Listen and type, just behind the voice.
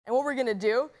we're gonna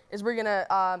do is we're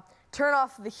gonna turn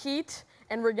off the heat,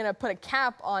 and we're gonna put a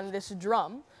cap on this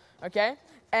drum, okay?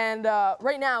 And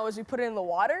right now, as we put it in the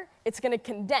water, it's gonna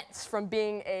condense from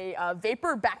being a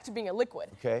vapor back to being a liquid.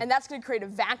 Okay. And that's gonna create a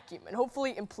vacuum and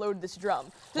hopefully implode this drum.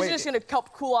 This Wait, is just gonna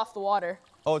help cool off the water.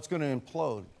 Oh, it's gonna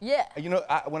implode. Yeah. You know,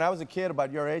 when I was a kid,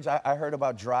 about your age, I heard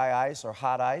about dry ice or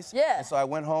hot ice. Yeah. And so I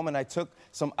went home and I took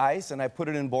some ice and I put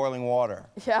it in boiling water.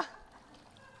 Yeah.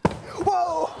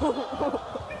 Whoa!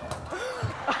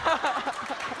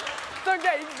 It's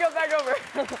okay, you can go back over.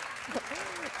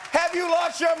 Have you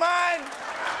lost your mind?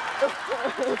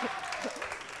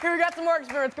 Here, we got some more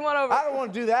experiments. Come on over. I don't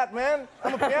want to do that, man.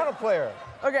 I'm a piano player.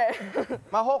 Okay.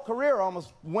 My whole career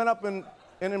almost went up in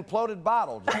an imploded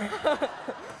bottle.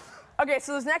 Okay,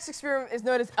 so this next experiment is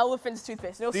known as elephant's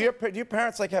toothpaste. Do your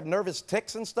parents like have nervous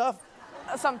tics and stuff?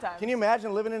 Sometimes. Can you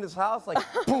imagine living in this house, like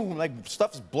boom, like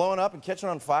stuff's blowing up and catching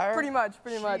on fire? Pretty much,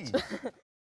 pretty much.